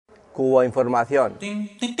Cuba Información.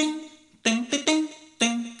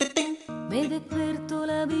 Me despertó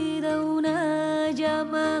la vida una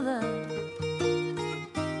llamada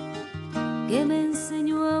que me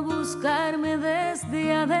enseñó a buscarme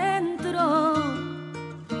desde adentro,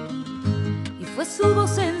 y fue su voz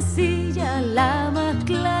sencilla, la más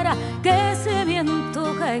clara que se me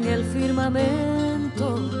antoja en el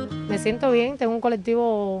firmamento. Me siento bien, tengo un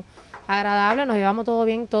colectivo agradable, nos llevamos todo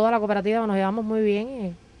bien, toda la cooperativa nos llevamos muy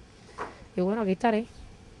bien y bueno, aquí estaré.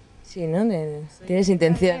 Sí, ¿no? Tienes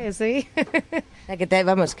intención. Sí.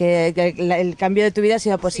 Que el cambio de tu vida ha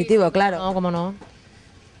sido positivo, sí, claro. No,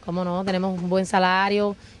 cómo no, tenemos un buen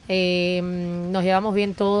salario, nos llevamos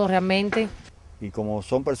bien todos realmente. Y como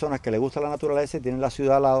son personas que les gusta la naturaleza y tienen la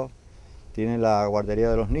ciudad al lado, tienen la guardería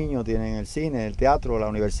de los niños, tienen el cine, el teatro, la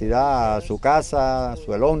universidad, su casa,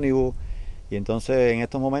 el ómnibus, y entonces en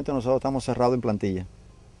estos momentos nosotros estamos cerrados en plantilla,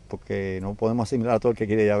 porque no podemos asimilar a todo el que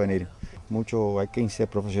quiere ya venir. Hay 15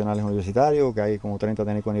 profesionales universitarios, que hay como 30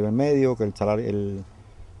 técnicos a nivel medio, que el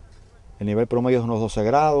nivel promedio es unos 12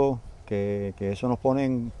 grados, que eso nos pone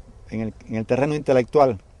en el terreno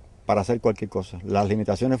intelectual para hacer cualquier cosa. Las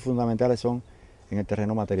limitaciones fundamentales son en el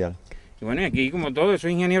terreno material. Y bueno, y aquí como todo,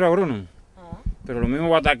 soy ingeniero agrónomo, pero lo mismo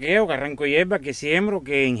bataqueo, que arranco hierba, que siembro,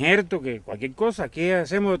 que injerto, que cualquier cosa, aquí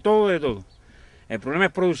hacemos de todo. El problema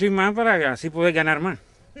es producir más para así poder ganar más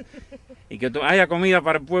y que haya comida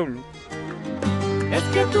para el pueblo. Es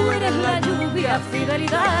que tú eres la lluvia,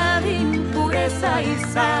 fidelidad, impureza y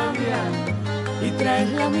sabia, y traes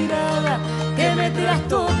la mirada que me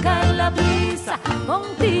trastoca en la prisa.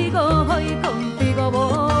 Contigo voy,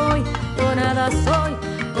 yo nada soy,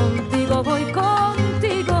 contigo voy,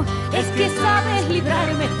 contigo. Es que sabes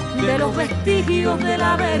librarme de los vestigios de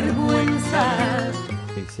la vergüenza.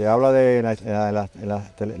 Se habla de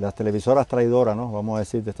las televisoras traidoras, ¿no? Vamos a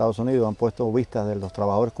decir, de Estados Unidos, han puesto vistas de los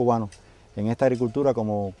trabajadores cubanos en esta agricultura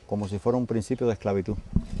como si fuera un principio de esclavitud,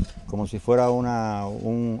 como si fuera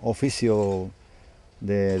un oficio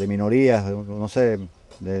de minorías, no sé,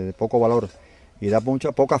 de poco valor, y da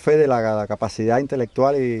poca fe de la capacidad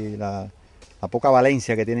intelectual y la poca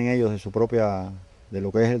valencia que tienen ellos de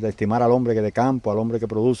lo que es de estimar al hombre que de campo, al hombre que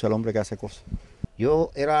produce, al hombre que hace cosas.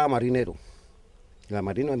 Yo era marinero, la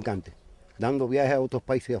marina mercante, dando viajes a otros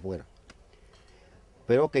países afuera,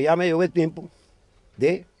 pero que ya me llegó el tiempo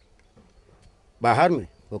de bajarme,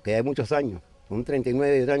 porque hay muchos años, son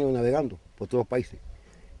 39 años navegando por todos los países.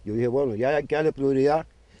 Yo dije, bueno, ya hay que darle prioridad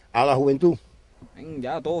a la juventud.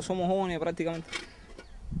 Ya todos somos jóvenes prácticamente.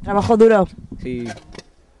 ¿Trabajo duro? Sí,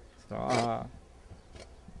 trabaja.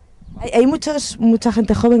 ¿Hay mucha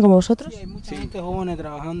gente joven como vosotros? Sí, hay mucha gente joven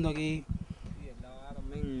trabajando aquí.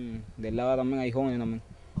 Sí, del lado también hay jóvenes también.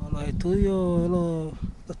 Los estudios los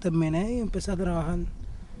terminé y empecé a trabajar.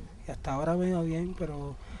 Y hasta ahora me va bien,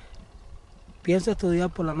 pero pienso estudiar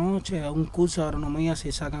por la noche, un curso de agronomía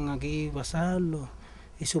si sacan aquí, pasarlo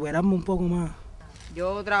y superarme un poco más.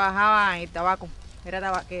 Yo trabajaba en el tabaco, era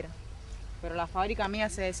tabaquera, pero la fábrica mía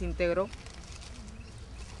se desintegró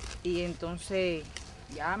y entonces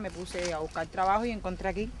ya me puse a buscar trabajo y encontré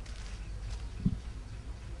aquí.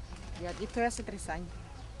 Y aquí estoy hace 3 años,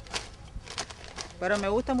 pero me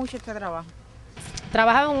gusta mucho este trabajo.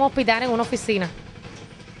 Trabajaba en un hospital, en una oficina,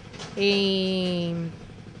 y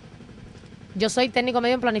yo soy técnico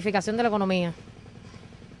medio en planificación de la economía.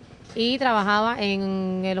 Y trabajaba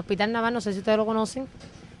en el Hospital Naval, no sé si ustedes lo conocen,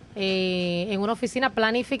 en una oficina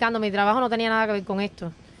planificando. Mi trabajo no tenía nada que ver con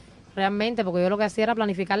esto, realmente, porque yo lo que hacía era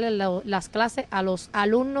planificarle las clases a los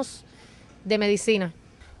alumnos de medicina.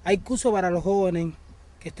 Hay cursos para los jóvenes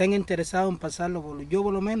que estén interesados en pasarlo. Yo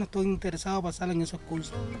por lo menos estoy interesado en pasar en esos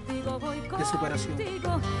cursos de superación.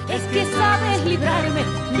 Es que sabes librarme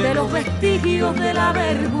de los vestigios de la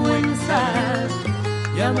vergüenza.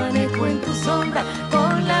 Yo amanezco en tu sombra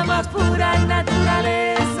con la más pura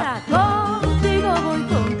naturaleza. Contigo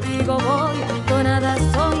voy, yo nada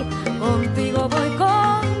soy, contigo voy,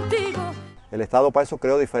 contigo. El Estado para eso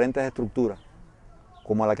creó diferentes estructuras,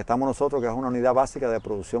 como la que estamos nosotros, que es una unidad básica de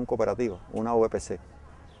producción cooperativa, una UPC,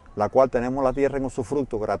 la cual tenemos la tierra en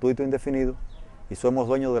usufructo gratuito e indefinido y somos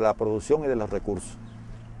dueños de la producción y de los recursos.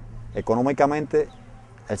 Económicamente,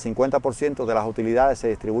 el 50% de las utilidades se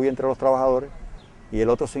distribuye entre los trabajadores y el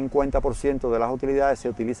otro 50% de las utilidades se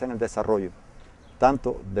utiliza en el desarrollo,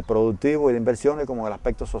 tanto de productivo y de inversiones como del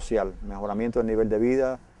aspecto social, mejoramiento del nivel de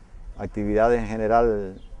vida, actividades en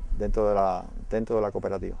general dentro de la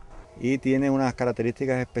cooperativa. Y tiene unas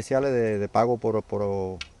características especiales de pago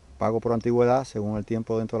por antigüedad según el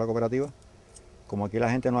tiempo dentro de la cooperativa. Como aquí la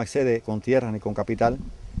gente no accede con tierras ni con capital,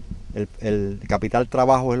 el capital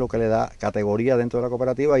trabajo es lo que le da categoría dentro de la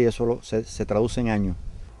cooperativa y eso se traduce en años.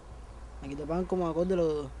 Aquí te pagan como acorde de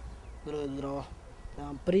lo de tu trabajo. Te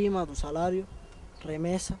dan prima, tu salario,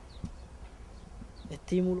 remesa,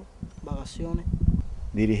 estímulo, vacaciones.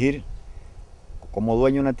 Dirigir como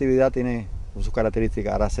dueño de una actividad tiene sus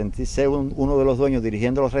características. Ahora, sentirse uno de los dueños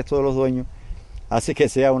dirigiendo los restos de los dueños hace que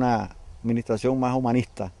sea una administración más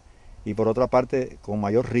humanista y por otra parte con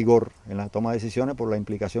mayor rigor en la toma de decisiones por la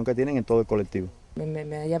implicación que tienen en todo el colectivo.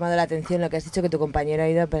 Me ha llamado la atención lo que has dicho, que tu compañero ha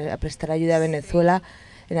ido a prestar ayuda a Venezuela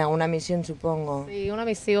en alguna misión, supongo. Sí, una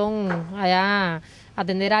misión allá,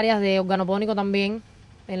 atender áreas de organopónico también,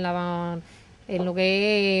 en lo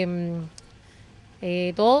que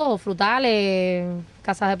es todo, frutales,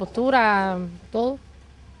 casas de postura, todo.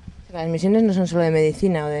 Las misiones no son solo de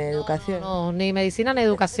medicina o de educación. No, ni medicina ni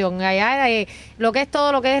educación. Allá lo que es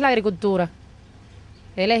todo lo que es la agricultura.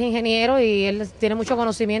 Él es ingeniero y él tiene mucho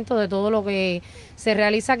conocimiento de todo lo que se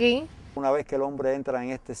realiza aquí. Una vez que el hombre entra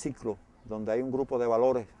en este ciclo, donde hay un grupo de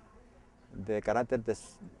valores de carácter,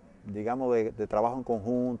 digamos, de trabajo en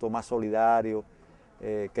conjunto, más solidario,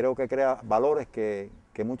 creo que crea valores que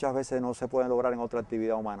muchas veces no se pueden lograr en otra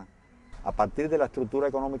actividad humana. A partir de la estructura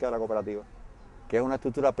económica de la cooperativa, que es una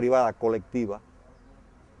estructura privada colectiva,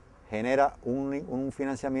 genera un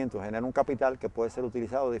financiamiento, genera un capital que puede ser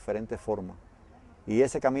utilizado de diferentes formas. Y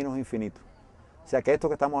ese camino es infinito. O sea que esto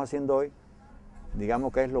que estamos haciendo hoy,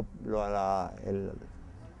 digamos que es la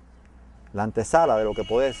antesala de lo que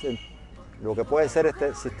puede ser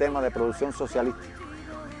este sistema de producción socialista,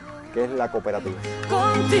 que es la cooperativa.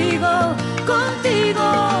 Contigo,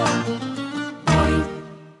 contigo.